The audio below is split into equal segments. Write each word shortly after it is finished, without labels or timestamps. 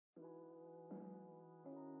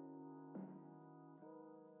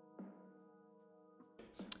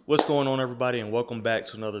What's going on, everybody, and welcome back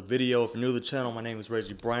to another video. If you're new to the channel, my name is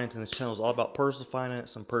Reggie Bryant, and this channel is all about personal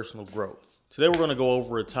finance and personal growth. Today we're going to go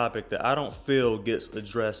over a topic that I don't feel gets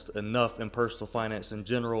addressed enough in personal finance in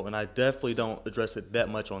general, and I definitely don't address it that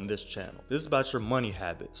much on this channel. This is about your money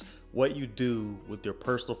habits, what you do with your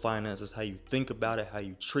personal finances, how you think about it, how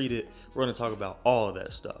you treat it. We're going to talk about all of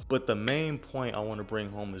that stuff. But the main point I want to bring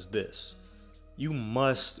home is this. You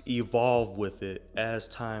must evolve with it as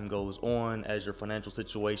time goes on, as your financial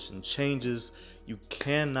situation changes. You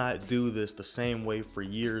cannot do this the same way for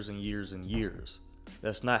years and years and years.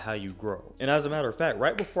 That's not how you grow. And as a matter of fact,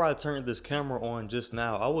 right before I turned this camera on just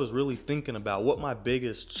now, I was really thinking about what my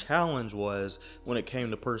biggest challenge was when it came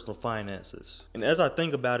to personal finances. And as I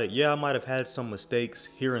think about it, yeah, I might have had some mistakes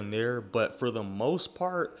here and there, but for the most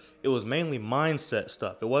part, it was mainly mindset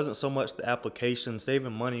stuff. It wasn't so much the application.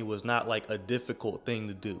 Saving money was not like a difficult thing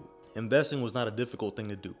to do. Investing was not a difficult thing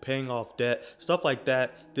to do. Paying off debt, stuff like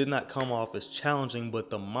that did not come off as challenging, but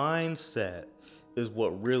the mindset is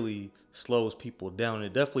what really slows people down.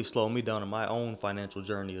 It definitely slowed me down in my own financial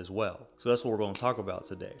journey as well. So that's what we're going to talk about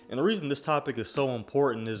today. And the reason this topic is so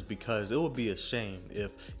important is because it would be a shame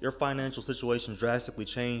if your financial situation drastically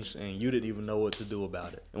changed and you didn't even know what to do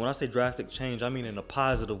about it. And when I say drastic change, I mean in a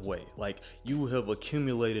positive way. Like you have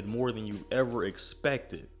accumulated more than you ever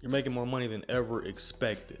expected. You're making more money than ever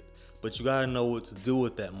expected, but you got to know what to do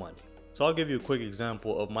with that money. So I'll give you a quick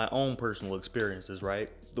example of my own personal experiences, right?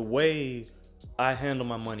 The way I handle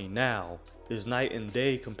my money now is night and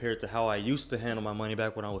day compared to how I used to handle my money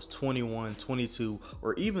back when I was 21, 22,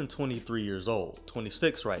 or even 23 years old,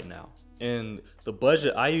 26 right now. And the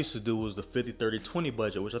budget I used to do was the 50-30-20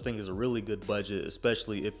 budget, which I think is a really good budget,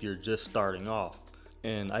 especially if you're just starting off.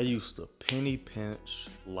 And I used to penny pinch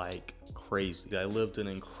like crazy. I lived an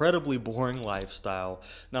incredibly boring lifestyle.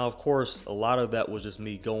 Now, of course, a lot of that was just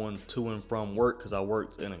me going to and from work because I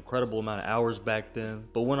worked an incredible amount of hours back then.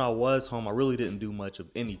 But when I was home, I really didn't do much of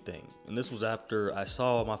anything. And this was after I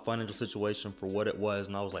saw my financial situation for what it was.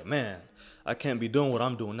 And I was like, man, I can't be doing what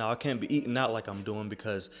I'm doing now. I can't be eating out like I'm doing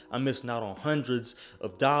because I'm missing out on hundreds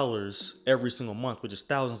of dollars every single month, which is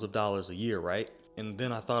thousands of dollars a year, right? And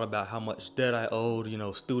then I thought about how much debt I owed,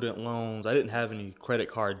 student loans. I didn't have any credit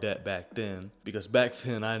card debt back then because back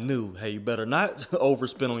then I knew, hey, you better not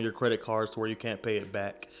overspend on your credit cards to where you can't pay it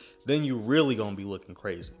back. Then you really gonna be looking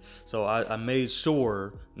crazy. So I made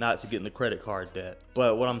sure not to get in the credit card debt.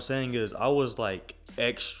 But what I'm saying is I was like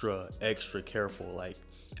extra careful. Like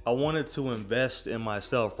I wanted to invest in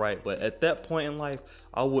myself, right? But at that point in life,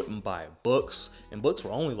 I wouldn't buy books. And books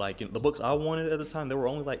were only like, the books I wanted at the time, they were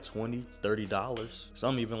only like $20, $30.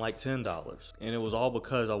 Some even like $10. And it was all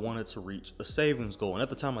because I wanted to reach a savings goal. And at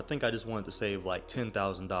the time, I think I just wanted to save like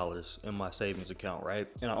 $10,000 in my savings account, right?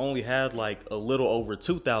 And I only had like a little over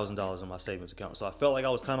 $2,000 in my savings account. So I felt like I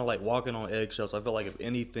was kind of like walking on eggshells. I felt like if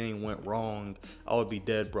anything went wrong, I would be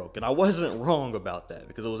dead broke. And I wasn't wrong about that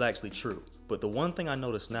because it was actually true. But the one thing I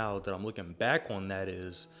noticed now that I'm looking back on that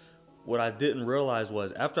is what I didn't realize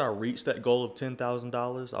was after I reached that goal of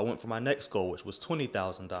 $10,000, I went for my next goal, which was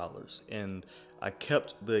 $20,000. And I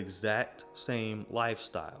kept the exact same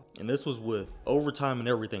lifestyle. And this was with overtime and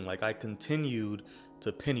everything. Like I continued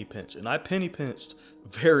to penny pinch, and I penny pinched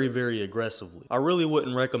very aggressively. I really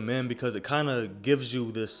wouldn't recommend because it kind of gives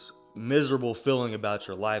you this miserable feeling about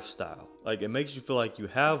your lifestyle. Like it makes you feel like you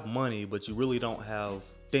have money, but you really don't have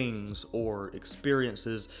things or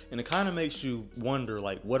experiences, and it kind of makes you wonder,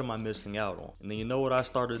 like, what am I missing out on? And then you know what I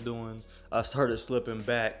started doing? I started slipping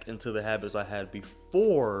back into the habits I had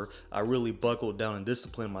before I really buckled down and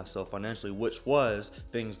disciplined myself financially, which was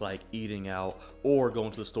things like eating out or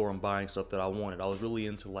going to the store and buying stuff that I wanted. I was really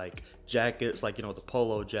into like jackets, like, the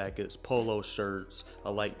polo jackets, polo shirts. I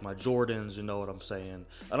like my Jordans, you know what I'm saying?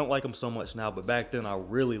 I don't like them so much now, but back then I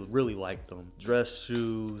really liked them. Dress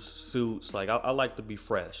shoes, suits, like I like to be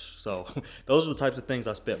fresh. So those are the types of things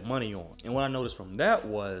I spent money on. And what I noticed from that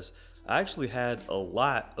was I actually had a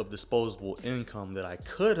lot of disposable income that I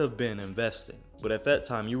could have been investing. But at that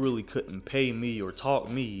time, you really couldn't pay me or talk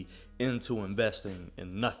me into investing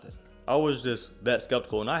in nothing. I was just that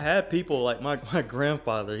skeptical. And I had people like my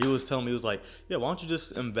grandfather, he was telling me, he was like, yeah, why don't you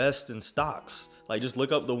just invest in stocks? Like just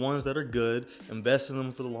look up the ones that are good, invest in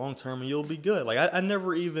them for the long term and you'll be good. Like I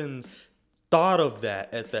never even thought of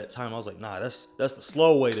that at that time. I was like, nah, that's the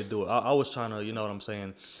slow way to do it. I was trying to, you know what I'm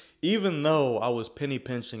saying? Even though I was penny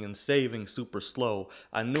pinching and saving super slow,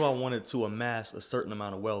 I knew I wanted to amass a certain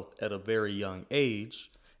amount of wealth at a very young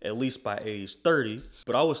age, at least by age 30.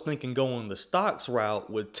 But I was thinking going the stocks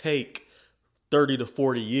route would take 30 to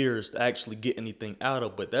 40 years to actually get anything out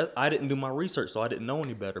of. But that, I didn't do my research, so I didn't know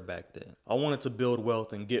any better back then. I wanted to build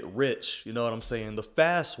wealth and get rich, you know what I'm saying, the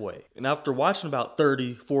fast way. And after watching about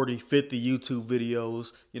 30, 40, 50 YouTube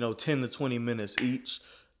videos, you know, 10 to 20 minutes each,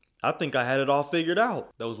 I think I had it all figured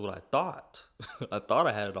out. That was what I thought. I thought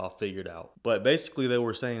I had it all figured out. But basically they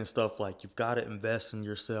were saying stuff like, you've got to invest in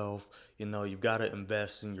yourself. You know, you've got to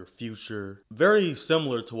invest in your future. Very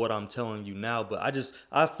similar to what I'm telling you now, but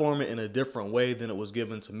I form it in a different way than it was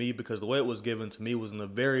given to me, because the way it was given to me was in a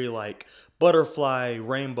very like butterfly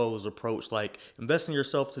rainbows approach, like invest in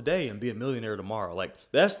yourself today and be a millionaire tomorrow. Like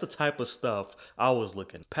that's the type of stuff I was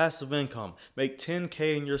looking. Passive income, make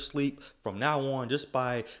 10K in your sleep from now on just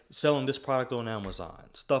by selling this product on Amazon,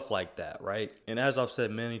 stuff like that, right? And as I've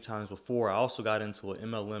said many times before, I also got into an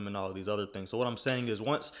MLM and all these other things. So what I'm saying is,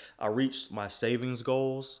 once I reached my savings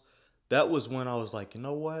goals, that was when I was like, you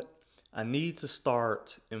know what? I need to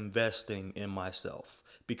start investing in myself,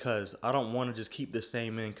 because I don't want to just keep the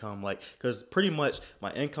same income. Like, because pretty much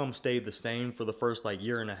my income stayed the same for the first like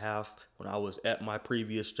year and a half when I was at my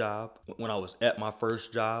previous job, when I was at my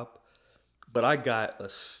first job. But I got a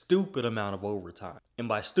stupid amount of overtime. And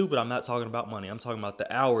by stupid, I'm not talking about money. I'm talking about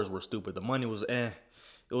the hours were stupid. The money was It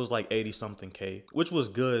was like 80 something K, which was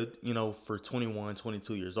good, you know, for 21,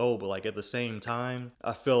 22 years old. But like at the same time,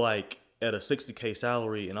 I feel like at a 60K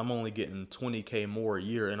salary and I'm only getting 20K more a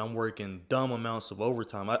year and I'm working dumb amounts of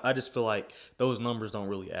overtime, I just feel like those numbers don't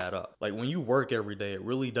really add up. Like when you work every day, it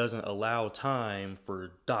really doesn't allow time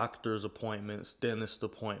for doctor's appointments, dentist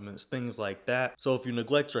appointments, things like that. So if you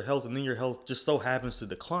neglect your health and then your health just so happens to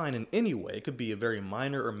decline in any way, it could be a very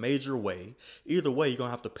minor or major way. Either way, you're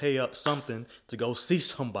gonna have to pay up something to go see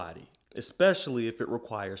somebody, especially if it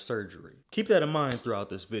requires surgery. Keep that in mind throughout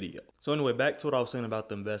this video. So anyway, back to what I was saying about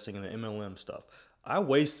the investing in the MLM stuff. I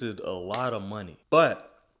wasted a lot of money,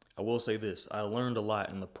 but I will say this, I learned a lot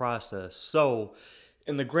in the process. So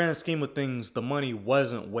in the grand scheme of things, the money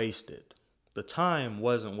wasn't wasted. The time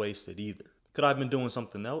wasn't wasted either. Could I have been doing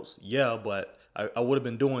something else? Yeah, but I would have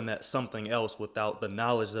been doing that something else without the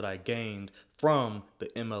knowledge that I gained from the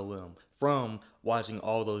MLM, from watching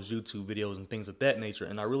all those YouTube videos and things of that nature.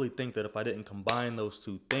 And I really think that if I didn't combine those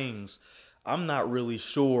two things, I'm not really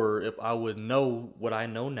sure if I would know what I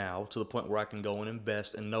know now to the point where I can go and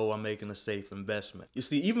invest and know I'm making a safe investment. You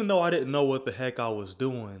see, even though I didn't know what the heck I was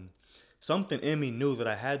doing, something in me knew that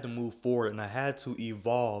I had to move forward and I had to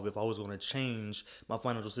evolve if I was going to change my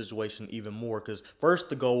financial situation even more. Because first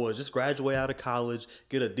the goal was just graduate out of college,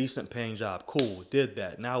 get a decent paying job. Cool, did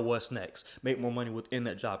that. Now what's next? Make more money within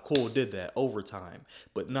that job. Cool, did that. Overtime.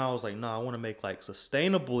 But now I was like, nah, I want to make like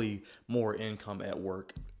sustainably more income at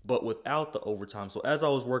work, but without the overtime. So as I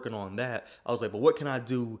was working on that, I was like, but what can I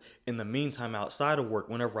do in the meantime outside of work,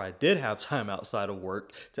 whenever I did have time outside of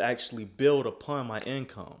work, to actually build upon my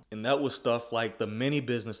income? And that was stuff like the mini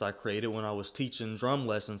business I created when I was teaching drum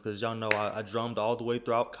lessons, because y'all know I drummed all the way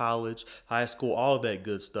throughout college, high school, all that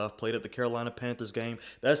good stuff, played at the Carolina Panthers game.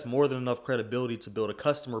 That's more than enough credibility to build a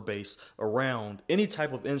customer base around any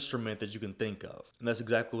type of instrument that you can think of. And that's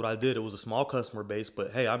exactly what I did. It was a small customer base,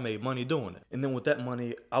 but hey, I made money doing it. And then with that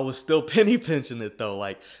money, I was still penny pinching it though.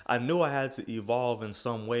 Like I knew I had to evolve in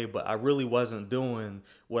some way, but I really wasn't doing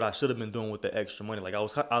what I should have been doing with the extra money. Like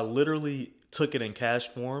I literally took it in cash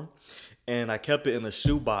form and I kept it in a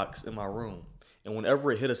shoebox in my room. And whenever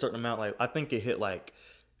it hit a certain amount, like I think it hit like,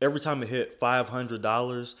 every time it hit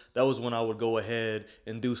 $500, that was when I would go ahead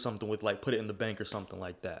and do something with, like, put it in the bank or something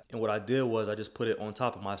like that. And what I did was I just put it on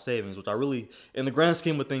top of my savings, which I really, in the grand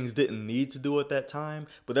scheme of things, didn't need to do at that time.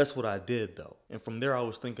 But that's what I did, though. And from there, I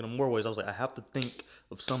was thinking of more ways. I was like, I have to think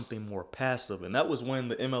of something more passive. And that was when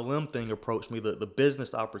the MLM thing approached me, the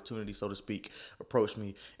business opportunity, so to speak, approached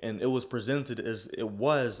me. And it was presented as it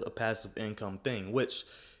was a passive income thing, which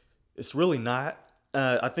it's really not.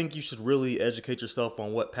 I think you should really educate yourself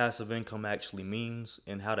on what passive income actually means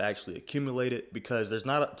and how to actually accumulate it, because there's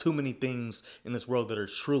not too many things in this world that are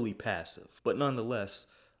truly passive. But nonetheless,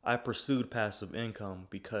 I pursued passive income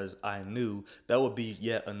because I knew that would be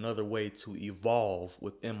yet another way to evolve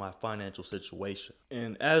within my financial situation.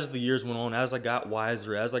 And as the years went on, as I got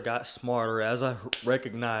wiser, as I got smarter, as I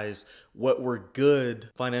recognized what were good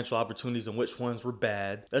financial opportunities and which ones were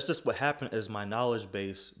bad, that's just what happened as my knowledge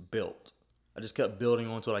base built. I just kept building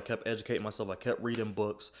onto it. I kept educating myself. I kept reading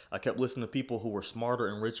books. I kept listening to people who were smarter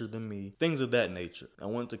and richer than me. Things of that nature. I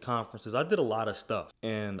went to conferences. I did a lot of stuff.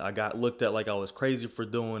 And I got looked at like I was crazy for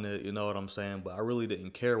doing it. You know what I'm saying? But I really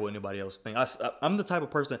didn't care what anybody else thinks. I'm the type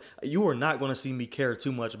of person, you are not going to see me care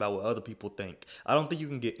too much about what other people think. I don't think you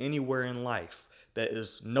can get anywhere in life that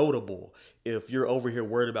is notable if you're over here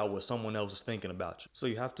worried about what someone else is thinking about you. So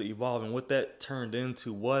you have to evolve, and what that turned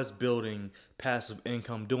into was building passive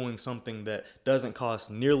income, doing something that doesn't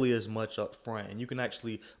cost nearly as much up front, and you can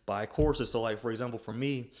actually buy courses. So like, for example, for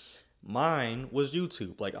me, mine was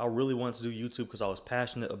YouTube. Like, I really wanted to do YouTube because I was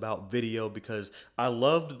passionate about video, because I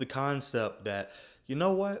loved the concept that, you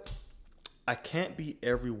know what, I can't be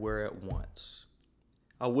everywhere at once.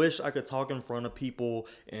 I wish I could talk in front of people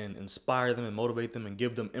and inspire them and motivate them and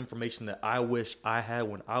give them information that I wish I had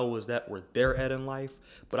when I was at where they're at in life,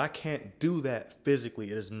 but I can't do that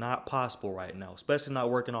physically. It is not possible right now, especially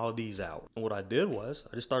not working all these hours. And what I did was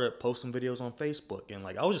I just started posting videos on Facebook, and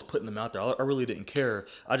like, I was just putting them out there. I really didn't care.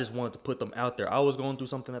 I just wanted to put them out there. I was going through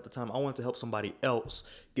something at the time. I wanted to help somebody else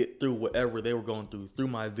get through whatever they were going through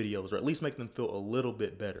my videos, or at least make them feel a little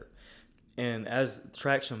bit better. And as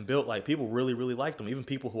traction built, like, people really, really liked them. Even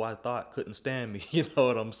people who I thought couldn't stand me, you know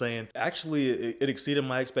what I'm saying? Actually, it exceeded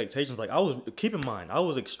my expectations. Like, keep in mind, I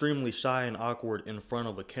was extremely shy and awkward in front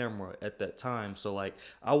of a camera at that time. So like,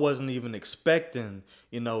 I wasn't even expecting,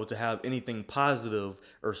 you know, to have anything positive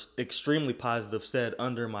or extremely positive said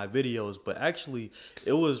under my videos. But actually,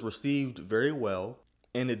 it was received very well,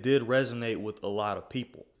 and it did resonate with a lot of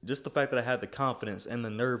people. Just the fact that I had the confidence and the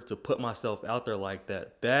nerve to put myself out there like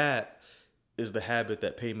that, that is the habit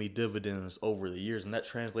that paid me dividends over the years, and that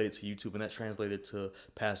translated to YouTube, and that translated to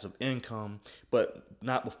passive income, but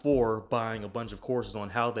not before buying a bunch of courses on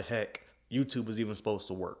how the heck YouTube is even supposed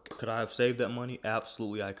to work. Could I have saved that money?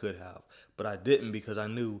 Absolutely, I could have, but I didn't, because I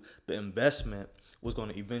knew the investment was going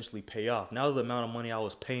to eventually pay off. Now the amount of money I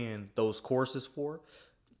was paying those courses for,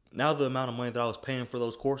 now the amount of money that I was paying for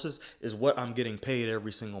those courses is what I'm getting paid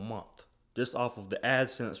every single month, just off of the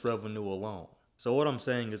AdSense revenue alone. So what I'm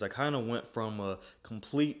saying is, I kind of went from a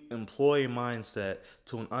complete employee mindset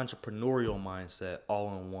to an entrepreneurial mindset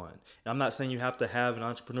all in one. And I'm not saying you have to have an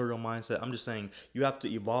entrepreneurial mindset. I'm just saying you have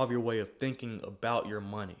to evolve your way of thinking about your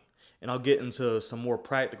money. And I'll get into some more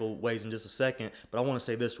practical ways in just a second, but I want to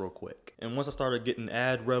say this real quick. And once I started getting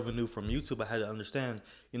ad revenue from YouTube, I had to understand,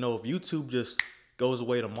 you know, if YouTube just goes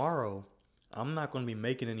away tomorrow, I'm not going to be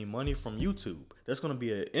making any money from YouTube. That's going to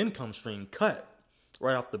be an income stream cut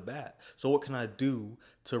right off the bat. So what can I do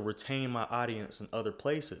to retain my audience in other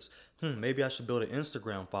places? Maybe I should build an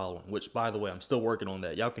Instagram following, which, by the way, I'm still working on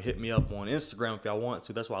that. Y'all can hit me up on Instagram if y'all want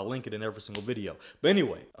to. That's why I link it in every single video. But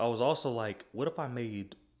anyway, I was also like, what if I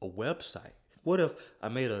made a website? What if I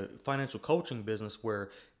made a financial coaching business where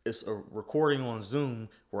it's a recording on Zoom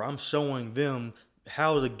where I'm showing them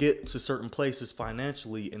how to get to certain places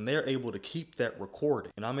financially, and they're able to keep that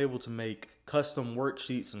recording, and I'm able to make custom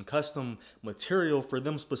worksheets and custom material for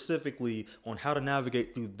them specifically on how to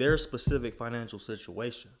navigate through their specific financial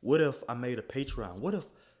situation. What if I made a Patreon? What if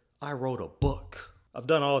I wrote a book? I've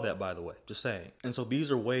done all that, by the way, just saying. And so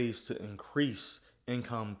these are ways to increase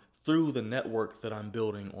income through the network that I'm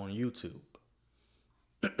building on YouTube.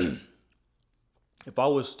 If I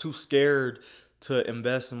was too scared to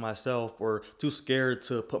invest in myself or too scared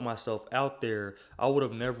to put myself out there, I would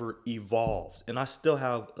have never evolved. And I still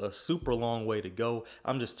have a super long way to go.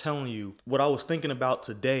 I'm just telling you what I was thinking about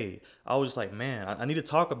today. I was just like, man, I need to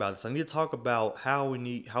talk about this. I need to talk about how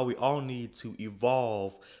we all need to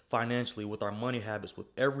evolve financially with our money habits, with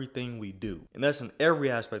everything we do. And that's in every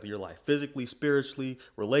aspect of your life, physically, spiritually,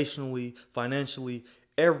 relationally, financially,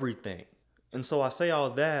 everything. And so I say all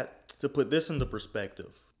that to put this into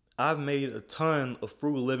perspective. I've made a ton of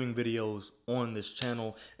frugal living videos on this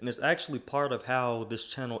channel, and it's actually part of how this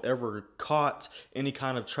channel ever caught any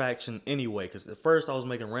kind of traction anyway, because at first I was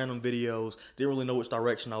making random videos, didn't really know which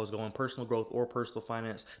direction I was going, personal growth or personal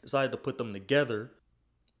finance, decided to put them together.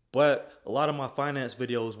 But a lot of my finance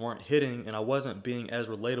videos weren't hitting, and I wasn't being as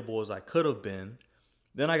relatable as I could have been.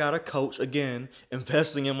 Then I got a coach, again,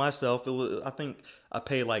 investing in myself. I think I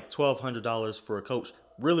paid like $1,200 for a coach.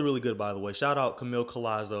 Really, really good, by the way. Shout out Camille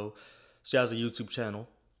Colazzo. She has a YouTube channel.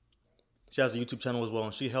 She has a YouTube channel as well,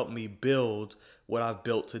 and she helped me build what I've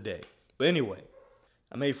built today. But anyway,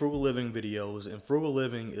 I made frugal living videos, and frugal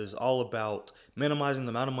living is all about minimizing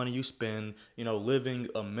the amount of money you spend, you know, living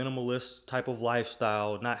a minimalist type of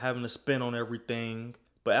lifestyle, not having to spend on everything.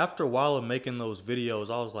 But after a while of making those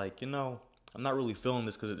videos, I was like, you know, I'm not really feeling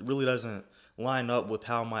this, because it really doesn't line up with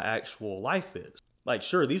how my actual life is. Like,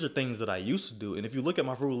 sure, these are things that I used to do. And if you look at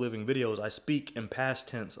my frugal living videos, I speak in past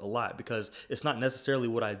tense a lot, because it's not necessarily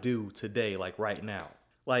what I do today, like right now.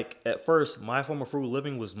 Like, at first, my form of frugal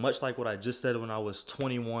living was much like what I just said when I was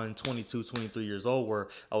 21, 22, 23 years old, where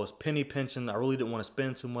I was penny pinching. I really didn't want to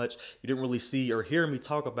spend too much. You didn't really see or hear me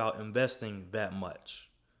talk about investing that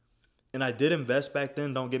much. And I did invest back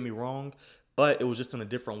then, don't get me wrong, but it was just in a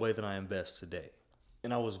different way than I invest today.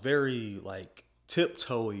 And I was very like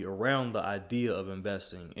tiptoey around the idea of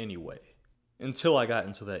investing anyway, until I got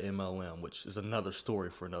into that MLM, which is another story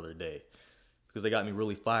for another day, because they got me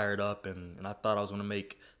really fired up, and I thought I was going to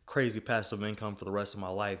make crazy passive income for the rest of my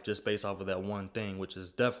life just based off of that one thing, which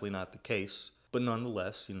is definitely not the case. But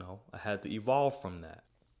nonetheless, you know, I had to evolve from that.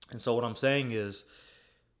 And so what I'm saying is,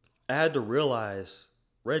 I had to realize,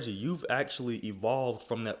 Reggie, you've actually evolved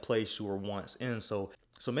from that place you were once in. So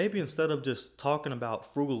maybe instead of just talking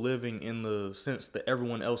about frugal living in the sense that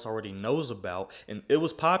everyone else already knows about, and it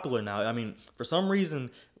was popular now. I mean, for some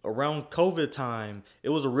reason, around COVID time, it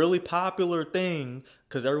was a really popular thing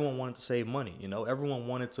because everyone wanted to save money. You know, everyone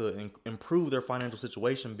wanted to improve their financial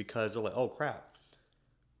situation because they're like, oh crap,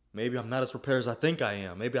 maybe I'm not as prepared as I think I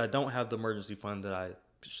am. Maybe I don't have the emergency fund that I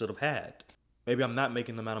should have had. Maybe I'm not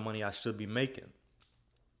making the amount of money I should be making.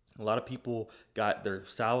 A lot of people got their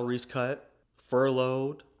salaries cut,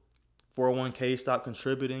 furloughed, 401k stopped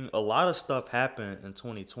contributing. A lot of stuff happened in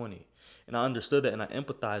 2020. And I understood that and I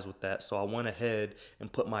empathized with that. So I went ahead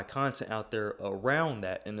and put my content out there around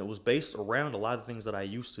that. And it was based around a lot of things that I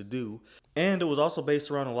used to do. And it was also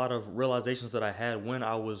based around a lot of realizations that I had when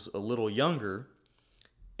I was a little younger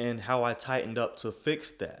and how I tightened up to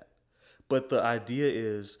fix that. But the idea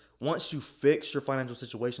is, once you fix your financial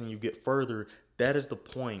situation and you get further, that is the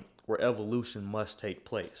point where evolution must take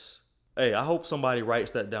place. Hey, I hope somebody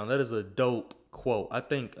writes that down. That is a dope quote. I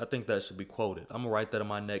think that should be quoted. I'm gonna write that in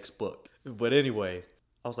my next book. But anyway,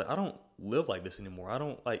 I was like, I don't live like this anymore. I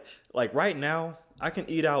don't like right now, I can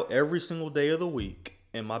eat out every single day of the week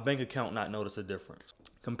and my bank account not notice a difference.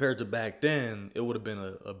 Compared to back then, it would have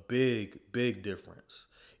been a big difference.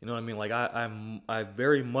 You know what I mean? Like I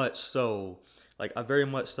very much so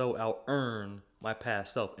out earn my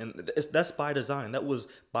past self, and that's by design. That was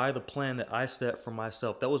by the plan that I set for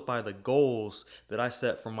myself. That was by the goals that I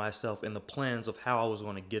set for myself and the plans of how I was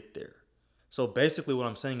going to get there. So basically what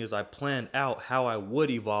I'm saying is I planned out how I would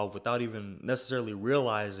evolve without even necessarily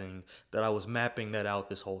realizing that I was mapping that out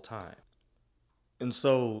this whole time. And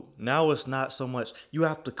so now it's not so much you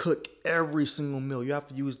have to cook every single meal. You have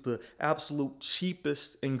to use the absolute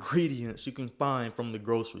cheapest ingredients you can find from the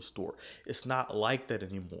grocery store. It's not like that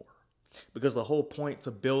anymore. Because the whole point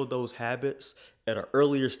to build those habits at an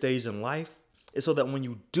earlier stage in life is so that when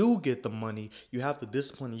you do get the money, you have the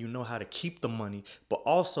discipline and you know how to keep the money. But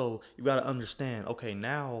also you got to understand, okay,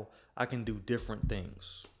 now I can do different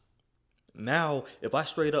things. Now, if I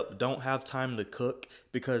straight up don't have time to cook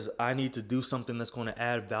because I need to do something that's going to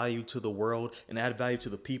add value to the world and add value to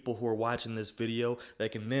the people who are watching this video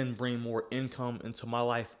that can then bring more income into my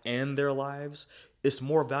life and their lives, it's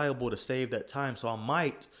more valuable to save that time. So I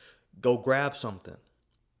might go grab something.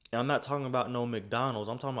 And I'm not talking about no McDonald's.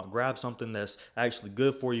 I'm talking about grab something that's actually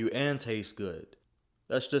good for you and tastes good.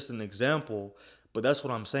 That's just an example, but that's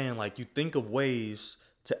what I'm saying. Like, you think of ways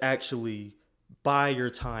to actually buy your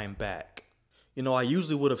time back. You know, I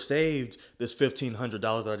usually would have saved this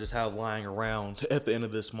 $1,500 that I just have lying around at the end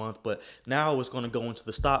of this month, but now it's going to go into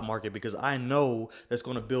the stock market because I know that's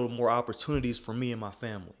going to build more opportunities for me and my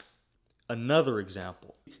family. Another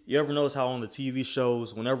example, you ever notice how on the TV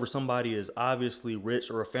shows, whenever somebody is obviously rich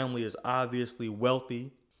or a family is obviously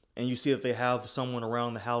wealthy, and you see that they have someone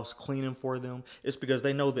around the house cleaning for them, it's because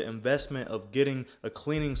they know the investment of getting a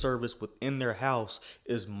cleaning service within their house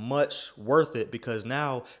is much worth it because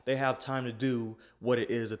now they have time to do what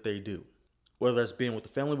it is that they do. Whether that's being with the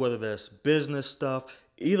family, whether that's business stuff,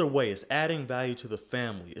 either way, it's adding value to the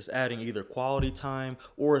family. It's adding either quality time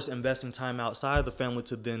or it's investing time outside of the family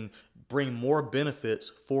to then bring more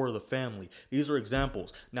benefits for the family. These are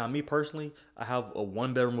examples. Now, me personally, I have a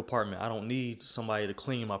 1-bedroom apartment. I don't need somebody to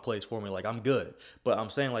clean my place for me. Like, I'm good. But I'm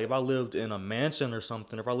saying, like, if I lived in a mansion or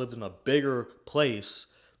something, if I lived in a bigger place,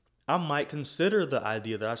 I might consider the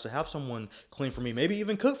idea that I should have someone clean for me, maybe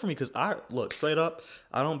even cook for me. Because look, straight up,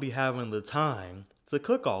 I don't be having the time to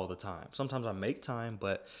cook all the time. Sometimes I make time,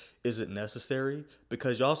 but is it necessary?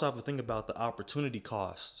 Because you also have to think about the opportunity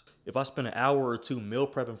cost. If I spend an hour or two meal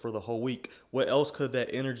prepping for the whole week, what else could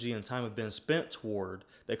that energy and time have been spent toward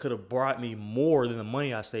that could have brought me more than the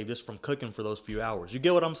money I saved just from cooking for those few hours? You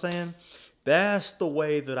get what I'm saying? That's the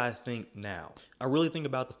way that I think now. I really think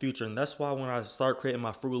about the future, and that's why when I start creating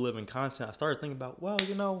my frugal living content, I started thinking about, well,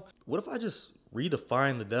 you know, what if I just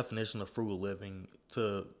redefine the definition of frugal living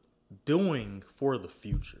to doing for the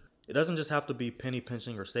future? It doesn't just have to be penny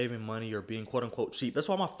pinching or saving money or being quote unquote cheap. That's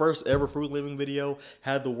why my first ever frugal living video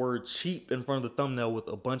had the word cheap in front of the thumbnail with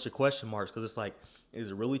a bunch of question marks, because it's like,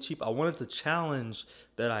 is it really cheap? I wanted to challenge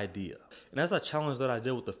that idea. And as I challenged that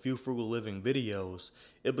idea with a few frugal living videos,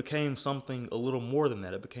 it became something a little more than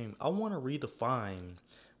that. It became, I want to redefine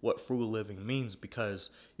what frugal living means, because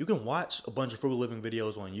you can watch a bunch of frugal living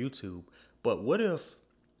videos on YouTube, but what if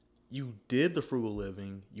you did the frugal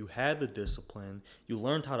living, you had the discipline, you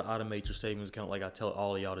learned how to automate your savings account like I tell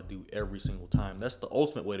all of y'all to do every single time. That's the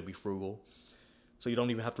ultimate way to be frugal. So you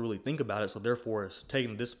don't even have to really think about it. So therefore, it's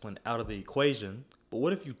taking the discipline out of the equation. But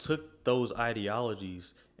what if you took those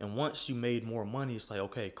ideologies and once you made more money, it's like,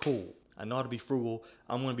 okay, cool. I know how to be frugal.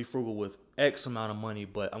 I'm going to be frugal with X amount of money,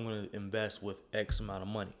 but I'm going to invest with X amount of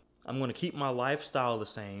money. I'm going to keep my lifestyle the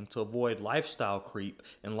same to avoid lifestyle creep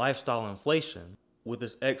and lifestyle inflation. With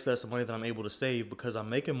this excess of money that I'm able to save because I'm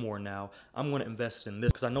making more now, I'm going to invest in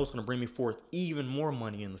this because I know it's going to bring me forth even more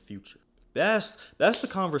money in the future. That's the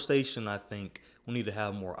conversation I think we need to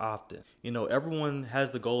have more often. You know, everyone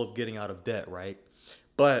has the goal of getting out of debt, right?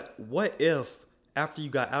 But what if after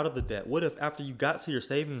you got out of the debt, what if after you got to your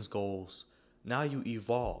savings goals, now you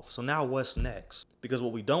evolve? So now what's next? Because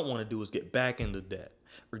what we don't want to do is get back into debt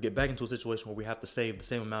or get back into a situation where we have to save the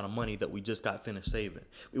same amount of money that we just got finished saving.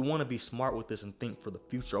 We want to be smart with this and think for the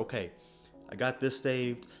future. Okay, I got this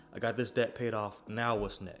saved, I got this debt paid off, now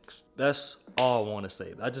what's next? That's all I want to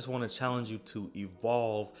say. I just want to challenge you to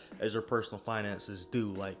evolve as your personal finances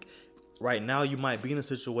do. Like right now you might be in a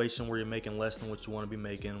situation where you're making less than what you want to be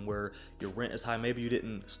making, where your rent is high. Maybe you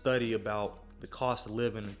didn't study about the cost of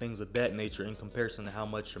living and things of that nature in comparison to how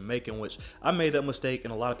much you're making, which I made that mistake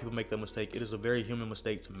and a lot of people make that mistake. It is a very human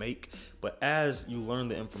mistake to make, but as you learn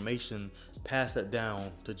the information, pass that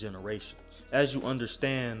down to generations. As you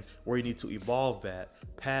understand where you need to evolve at,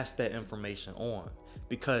 pass that information on,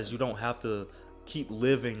 because you don't have to keep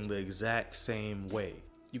living the exact same way.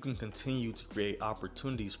 You can continue to create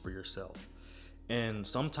opportunities for yourself. And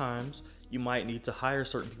sometimes you might need to hire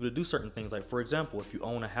certain people to do certain things. Like for example, if you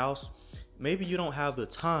own a house, maybe you don't have the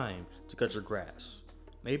time to cut your grass.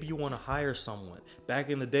 Maybe you want to hire someone. Back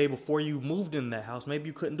in the day before you moved in that house, maybe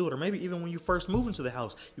you couldn't do it. Or maybe even when you first moved into the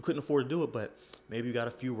house, you couldn't afford to do it, but maybe you got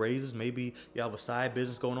a few raises. Maybe you have a side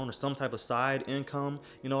business going on or some type of side income,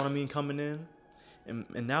 you know what I mean, coming in. And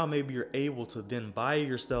now maybe you're able to then buy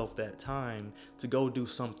yourself that time to go do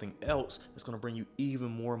something else that's going to bring you even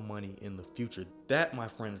more money in the future. That, my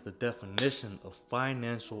friends, is the definition of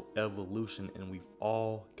financial evolution, and we've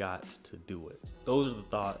all got to do it. Those are the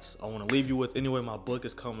thoughts I want to leave you with. Anyway, my book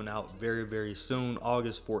is coming out very, very soon,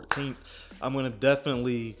 August 14th. I'm going to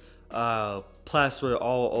definitely plaster it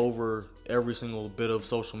all over every single bit of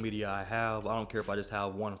social media I have. I don't care if I just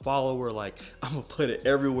have one follower, like I'm gonna put it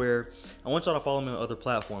everywhere. I want y'all to follow me on other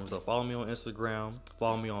platforms though. Follow me on Instagram,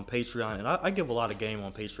 follow me on Patreon, and I give a lot of game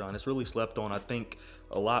on Patreon. It's really slept on. I think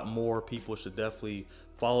a lot more people should definitely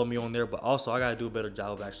follow me on there, but also I gotta do a better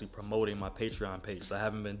job of actually promoting my Patreon page. So I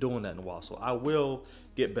haven't been doing that in a while, so I will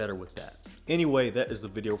get better with that. Anyway, that is the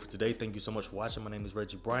video for today. Thank you so much for watching. My name is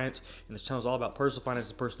Reggie Bryant, and this channel is all about personal finance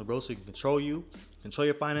and personal growth, so you can control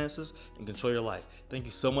your finances, and control your life. Thank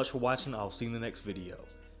you so much for watching. I'll see you in the next video.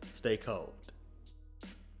 Stay cold.